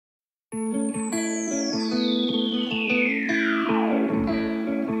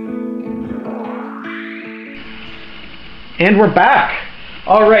And we're back.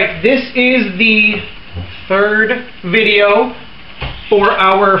 Alright, this is the third video for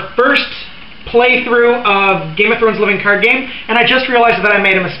our first playthrough of Game of Thrones Living Card Game, and I just realized that I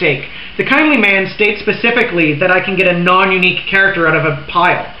made a mistake. The kindly man states specifically that I can get a non-unique character out of a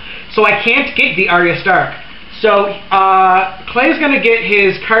pile, so I can't get the Arya Stark. So Clay's going to get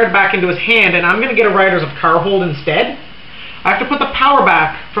his card back into his hand, and I'm going to get a Riders of Carhold instead. I have to put the power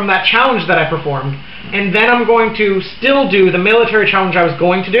back from that challenge that I performed, and then I'm going to still do the military challenge I was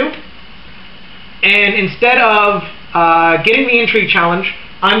going to do. And instead of getting the intrigue challenge,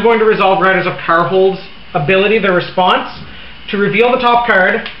 I'm going to resolve Riders of Carhold's ability, their response, to reveal the top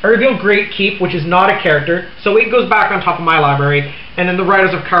card. I reveal Great Keep, which is not a character, so it goes back on top of my library, and then the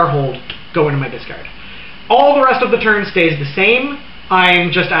Riders of Carhold go into my discard. All the rest of the turn stays the same. I'm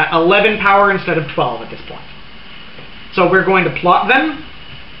just at 11 power instead of 12 at this point. So we're going to plot them.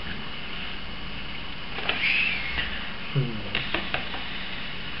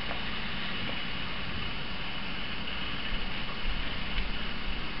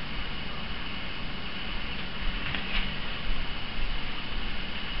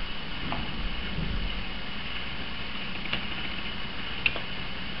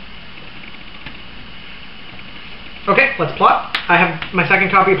 Okay, let's plot. I have my second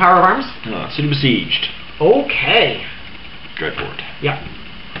copy of Power of Arms. City Besieged. Okay. Dreadfort. Yeah.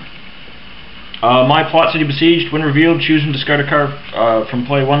 My plot, City Besieged. When revealed, choose and discard a card from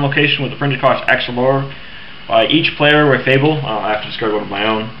play one location with a printed cost X or lower. By each player with Fable. I have to discard one of my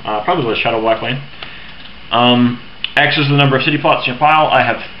own. Probably the Shadow Black Lane. X is the number of city plots in your pile. I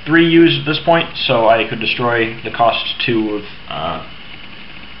have 3 used at this point, so I could destroy the cost 2 of...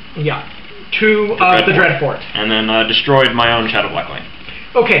 yeah. 2 of the Dreadfort. And then destroyed my own Shadow Black Lane.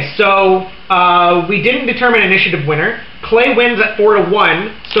 Okay, so we didn't determine initiative winner. Clay wins at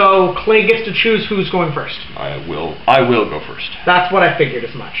 4-1, so Clay gets to choose who's going first. I will go first. That's what I figured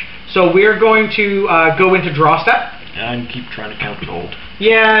as much. So we're going to go into draw step. And keep trying to count gold.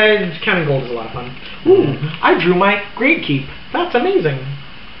 Yeah, counting gold is a lot of fun. Ooh, I drew my Great Keep. That's amazing.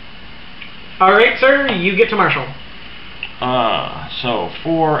 Alright, sir, you get to marshal. So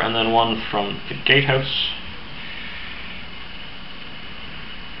 4 and then 1 from the gatehouse.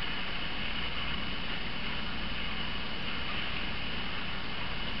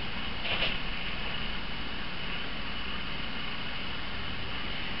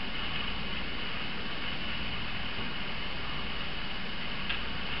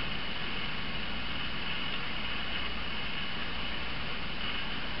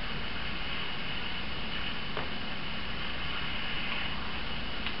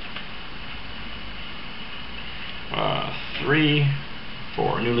 Three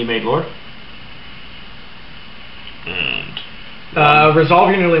for newly made lord. And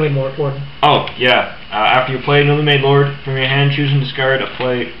resolve your newly made lord. Oh yeah. After you play a newly made lord from your hand, choose and discard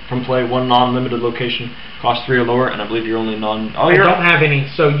from play one non-limited location, cost 3 or lower, and I believe you're only non. Oh, I don't have any,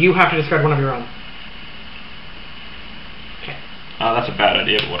 so you have to discard one of your own. Okay. That's a bad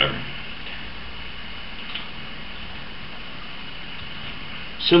idea, but whatever.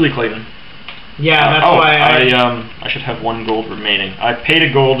 Silly Clayton. Yeah, that's why I should have 1 gold remaining. I paid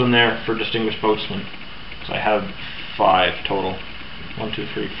a gold in there for Distinguished Boatsman, so I have 5 total. 1, 2,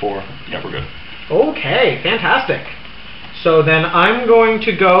 3, 4. Yeah, we're good. Okay, fantastic. So then I'm going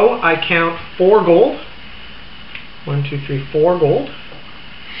to go. I count 4 gold. 1, 2, 3, 4 gold.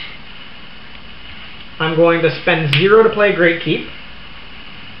 I'm going to spend 0 to play Great Keep.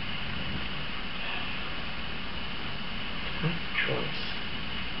 Choice.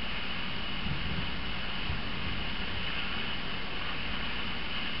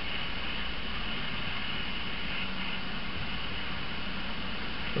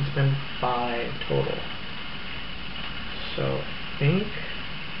 And spend 5 total. So I think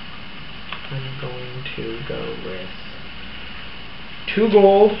I'm going to go with 2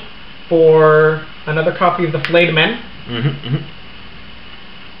 gold for another copy of the Flayed Men.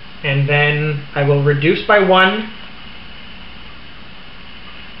 And then I will reduce by 1.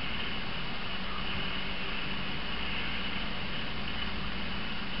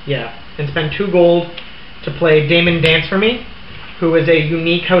 Yeah, and spend 2 gold to play Damon Dance for me, who is a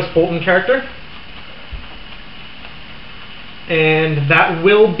unique House Bolton character. And that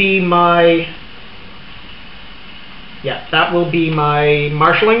will be my... yeah, that will be my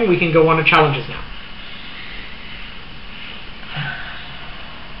marshalling. We can go on to challenges now.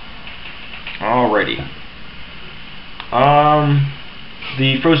 Alrighty.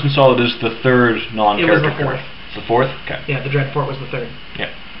 The Frozen Solid is the 3rd non-character. It was the 4th. The 4th? Okay. Yeah, the Dreadfort was the 3rd. Yeah.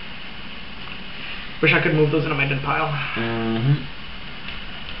 Wish I could move those into my dead pile.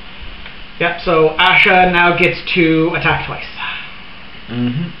 Yep, so Asha now gets to attack twice.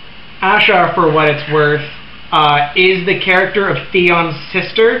 Asha, for what it's worth, is the character of Theon's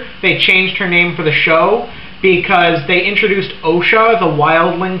sister. They changed her name for the show because they introduced Osha, the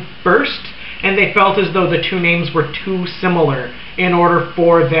wildling, first, and they felt as though the two names were too similar in order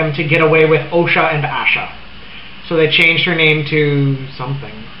for them to get away with Osha and Asha. So they changed her name to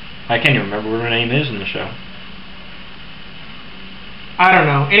something. I can't even remember what her name is in the show. I don't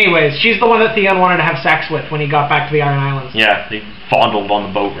know. Anyways, she's the one that Theon wanted to have sex with when he got back to the Iron Islands. Yeah, they fondled on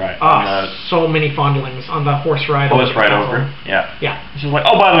the boat ride. So many fondlings on the horse ride. Horse ride over. Yeah. Yeah. She's like,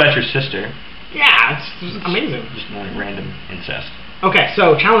 oh, by the way, that's your sister. Yeah, it's amazing. Just random incest. Okay,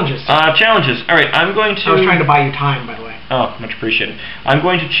 so challenges. Challenges. All right, I'm going to. I was trying to buy you time, by the way. Oh, much appreciated. I'm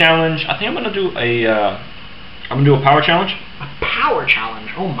going to challenge. I think I'm going to do a. I'm going to do a power challenge. A power challenge.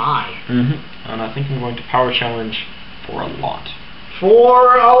 Oh my. And I think I'm going to power challenge for a lot.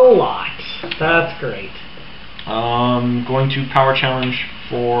 For a lot. That's great. Going to power challenge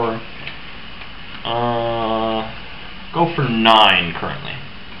for. Go for 9 currently.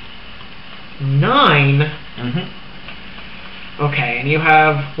 9. Okay, and you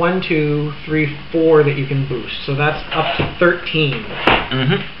have 1, 2, 3, 4 that you can boost, so that's up to 13.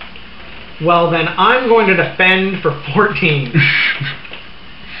 Well, then I'm going to defend for 14.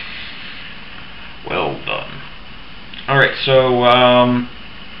 Well done. Alright, so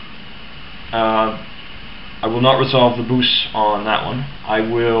I will not resolve the boosts on that one. I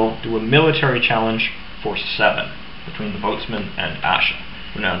will do a military challenge for 7 between the boatsman and Asha,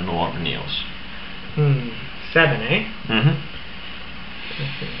 who now no longer kneels. 7, eh?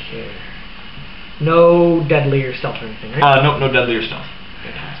 Let's think here. No deadly or stealth or anything, right? No deadly or stealth.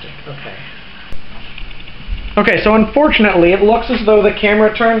 Fantastic. Okay. Okay, so unfortunately, it looks as though the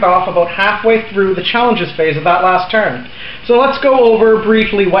camera turned off about halfway through the challenges phase of that last turn. So let's go over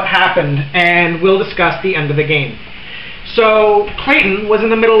briefly what happened, and we'll discuss the end of the game. So Clayton was in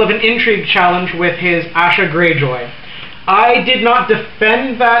the middle of an intrigue challenge with his Asha Greyjoy. I did not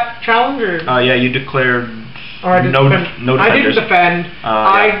defend that challenge, or? Yeah, you declared no defenders. I didn't defend.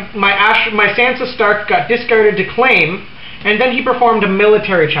 Yeah. My Sansa Stark got discarded to claim, and then he performed a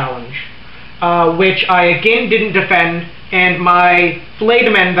military challenge, which I again didn't defend, and my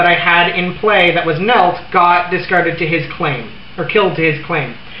Flaydeman that I had in play that was Nelt got discarded to his claim, or killed to his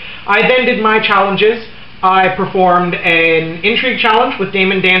claim. I then did my challenges. I performed an intrigue challenge with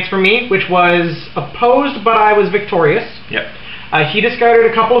Damon Dance for me, which was opposed, but I was victorious. Yep. He discarded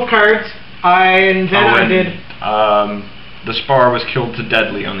a couple of cards, and then I did... the Spar was killed to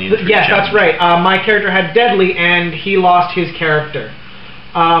deadly on the intrigue Yes, challenge. that's right. My character had deadly, and he lost his character.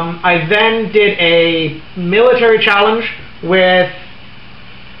 I then did a military challenge with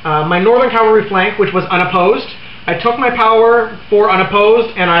my Northern Cavalry flank, which was unopposed. I took my power for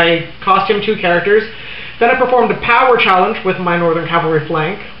unopposed, and I cost him 2 characters. Then I performed a power challenge with my Northern Cavalry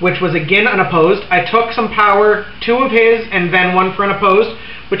flank, which was again unopposed. I took some power, 2 of his, and then 1 for unopposed,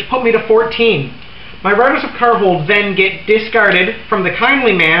 which put me to 14. My Riders of Carhold then get discarded from the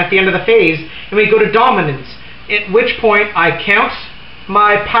Kindly Man at the end of the phase, and we go to Dominance, at which point I count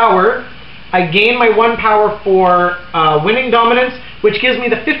my power, I gain my 1 power for winning Dominance, which gives me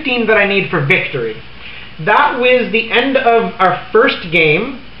the 15 that I need for victory. That was the end of our first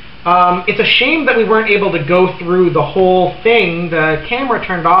game. It's a shame that we weren't able to go through the whole thing. The camera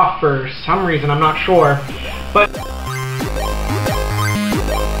turned off for some reason, I'm not sure. But